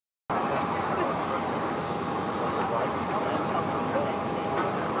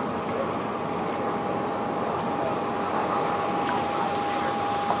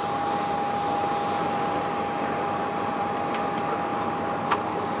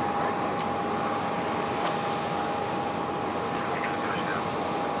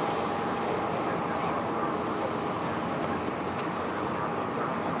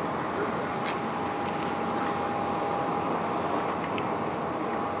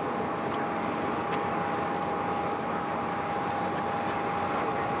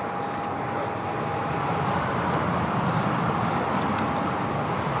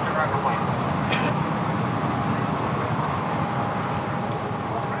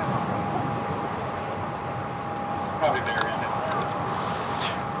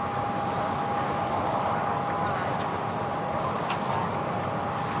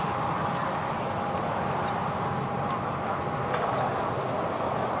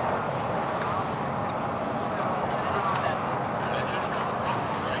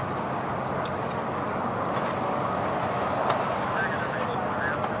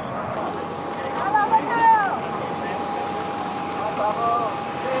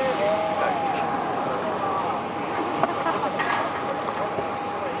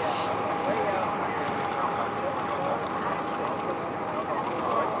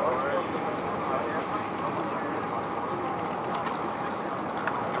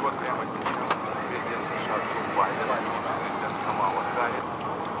Президент США Джо Байден, президент Камала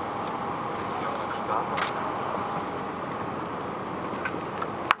Соединенных Штатов.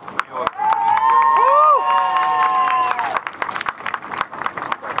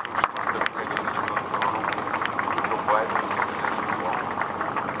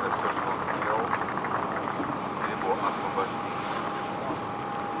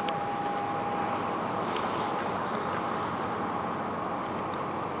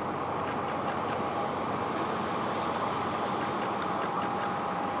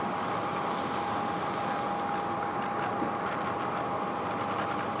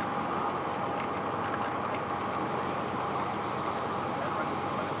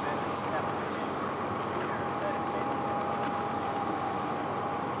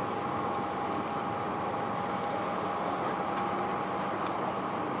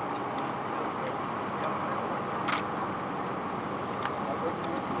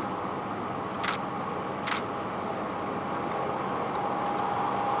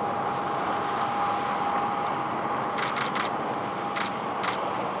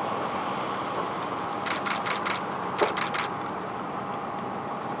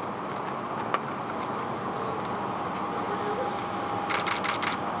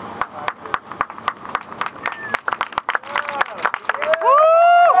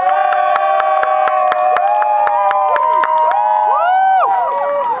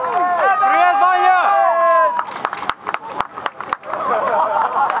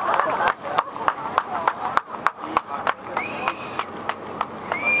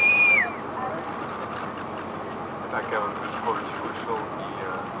 Gershkovich вышел и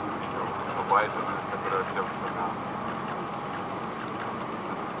увидел Байдена, который оделся на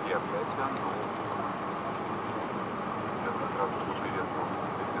и опять ну, это сразу же приветствовал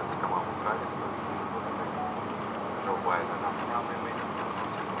вице-президента Камалу Джо Байдена.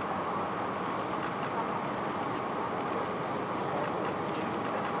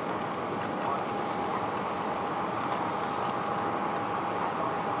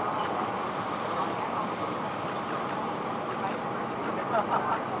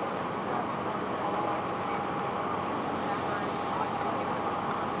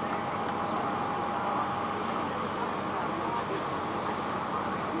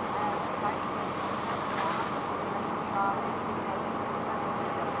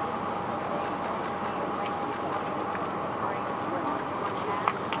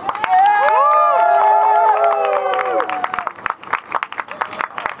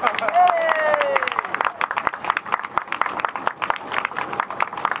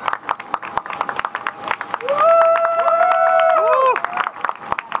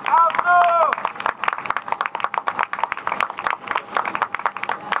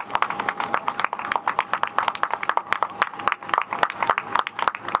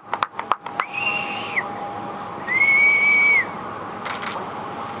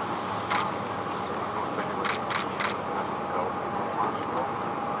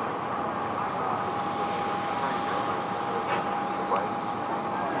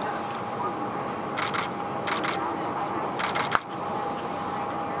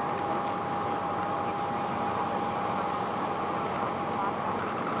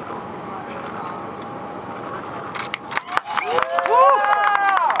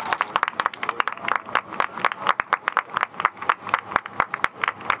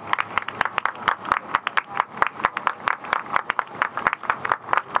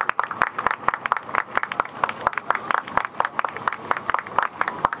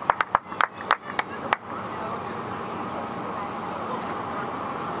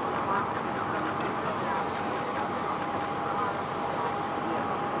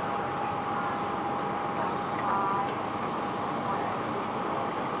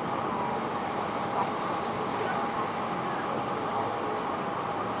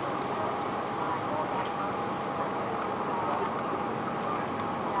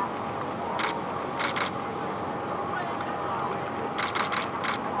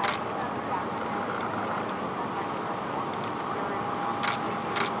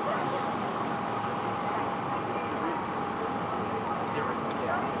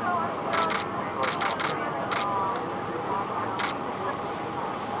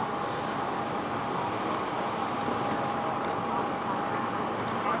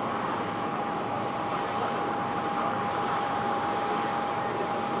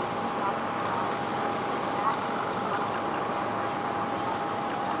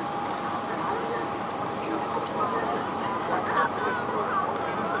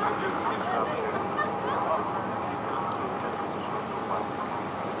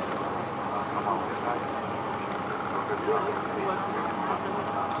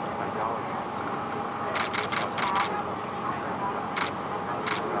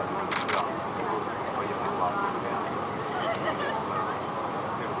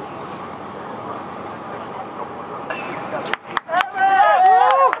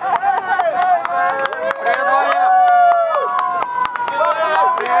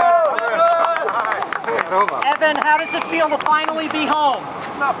 feel to finally be home?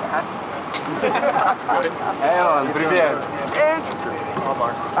 It's not bad. That's good. Whelan, привет. Andrew.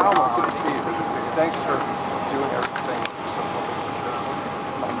 Alma, good to see you. Thanks for doing everything.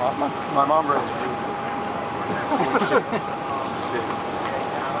 My mom wrote you.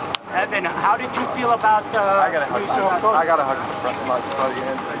 Evan, how did you feel about the I got a hug. news? I got a hug in front of my buddy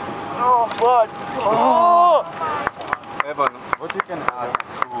Andrew. Oh, blood. Oh. Evan, what you can ask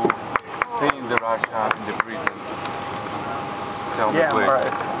to stay in the Russia in the prison? Tell me, please.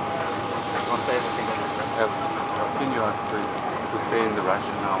 Right. Don't say anything. Evan, can you ask please to stay in the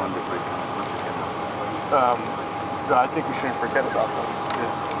Russia now in the prison? What you can ask? I think we shouldn't forget about them.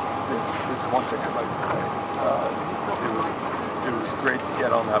 There's one thing I'd like to say. It was great to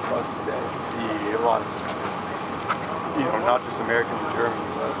get on that bus today and see a lot of, not just Americans and Germans,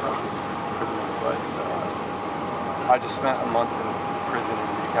 but Russian prisoners. But I just spent a month in prison in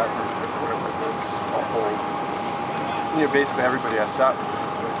the academy, where there was a whole, basically everybody I sat with was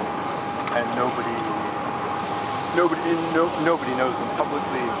in prison, and nobody knows them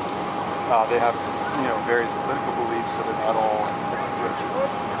publicly. They have, various political beliefs, so they're not all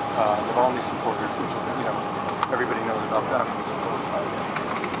they've all these supporters, which everybody knows about them.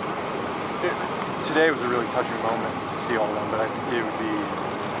 Today was a really touching moment to see all of them, but I think it would be,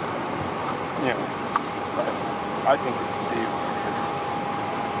 I think we could see if we could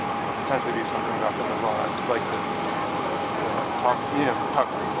potentially do something about them as well. I'd like to talk to people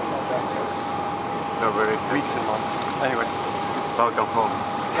about that next weeks and months. Anyway, it's good to see you. Welcome home.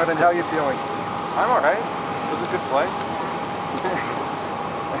 Evan, how are you feeling? I'm alright. It was a good flight.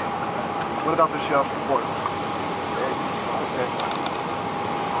 What about the show of support?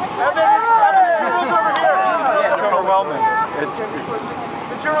 It's overwhelming. It's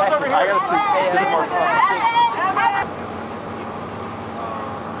the journal's over here. I gotta see. This is more fun.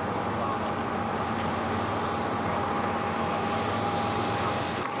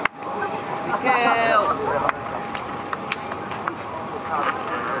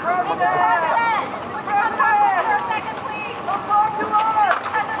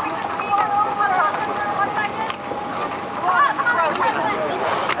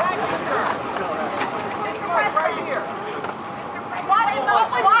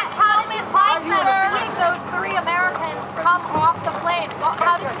 Those three Americans come off the plane.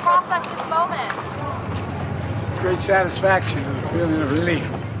 How did you process this moment? Great satisfaction and a feeling of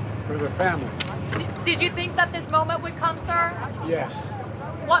relief for the family. Did you think that this moment would come, sir? Yes.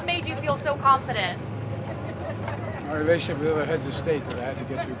 What made you feel so confident? My relationship with other heads of state that I had to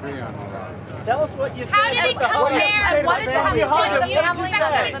get to agree on all that. Tell us what you said. How did it compare? What did you have to say to the family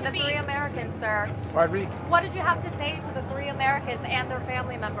members and the say? three Americans, sir? Pardon me? What did you have to say to the three Americans and their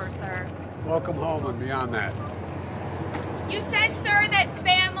family members, sir? Welcome home and beyond that. You said, sir, that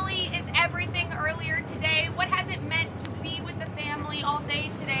family is everything earlier today. What has it meant to be with the family all day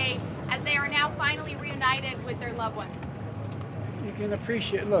today as they are now finally reunited with their loved ones? You can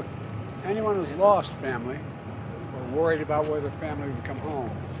appreciate, look, anyone who's lost family or worried about whether family would come home,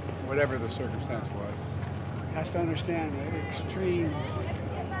 whatever the circumstance was, has to understand the extreme,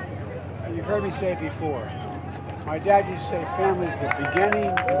 and you've heard me say it before, my dad used to say family is the beginning,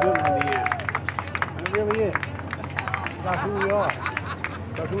 the middle, and the end. And it really is. It's about who we are.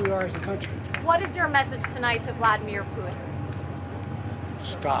 It's about who we are as a country. What is your message tonight to Vladimir Putin?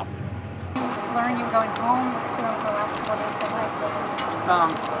 Stop. Learn you're going home, what's going to go after, what is the life?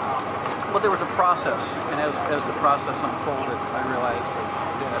 Well, there was a process, and as the process unfolded, I realized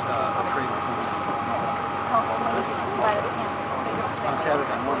that a trade was on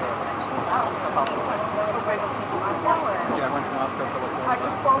Saturday morning. Yeah, I went to Moscow,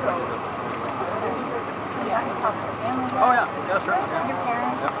 California. Oh yeah, yeah, certainly. Yeah. Your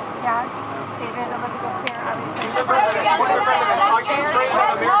parents, Dad, David, Elizabeth here, obviously.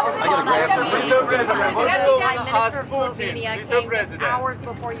 Prime Minister of Slovenia came just hours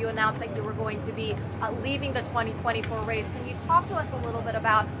before you announced that you were going to be leaving the 2024 race. Can you talk to us a little bit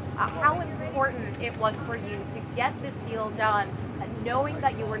about how important it was for you to get this deal done, knowing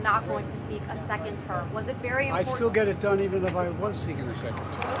that you were not going to seek a second term? Was it very important? I'd still get it done even if I was seeking a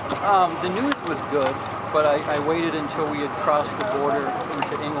second term. The news was good, but I waited until we had crossed the border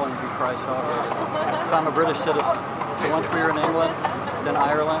into England before I celebrated. So I'm a British citizen. So once we were in England, then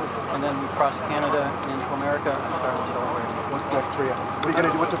Ireland, and then we crossed Canada into America and started celebrating. What's next for you? What are you going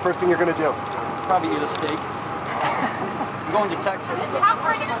to do? What's the first thing you're going to do? Probably eat a steak. I'm going to Texas.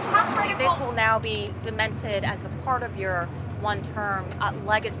 This will now be cemented as a part of your one-term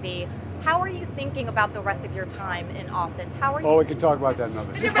legacy. How are you thinking about the rest of your time in office? How are you? Oh, we can talk about that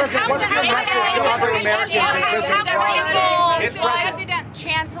another day.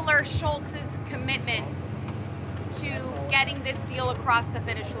 Chancellor Scholz's commitment to to getting this deal across the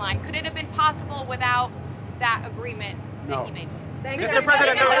finish line? Could it have been possible without that agreement that he made? Mr.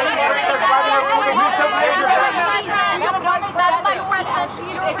 President, Vice President,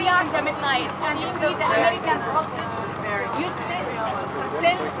 you react tonight, and you leave the Americans hostage. You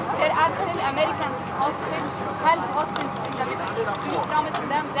there are still Americans hostage, held hostage in the Middle East. You promise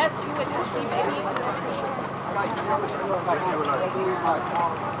them that you will receive any of the Middle East.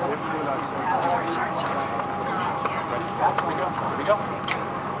 Here we go.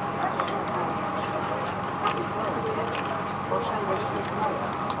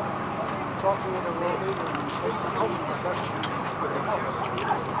 Talking in a row later and you say something professional.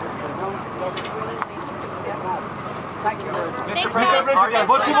 Thank you. Mr. President,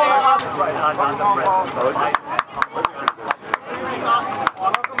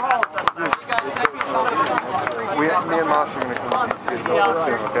 me and Masha are going to come and see each other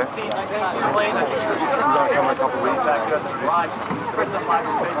soon, okay? We're going to come in a couple weeks and introduce you.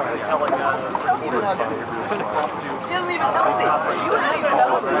 He doesn't even know me. You don't even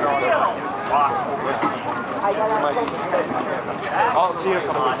know me. I'll see you in a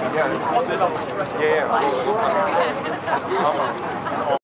couple weeks. Yeah.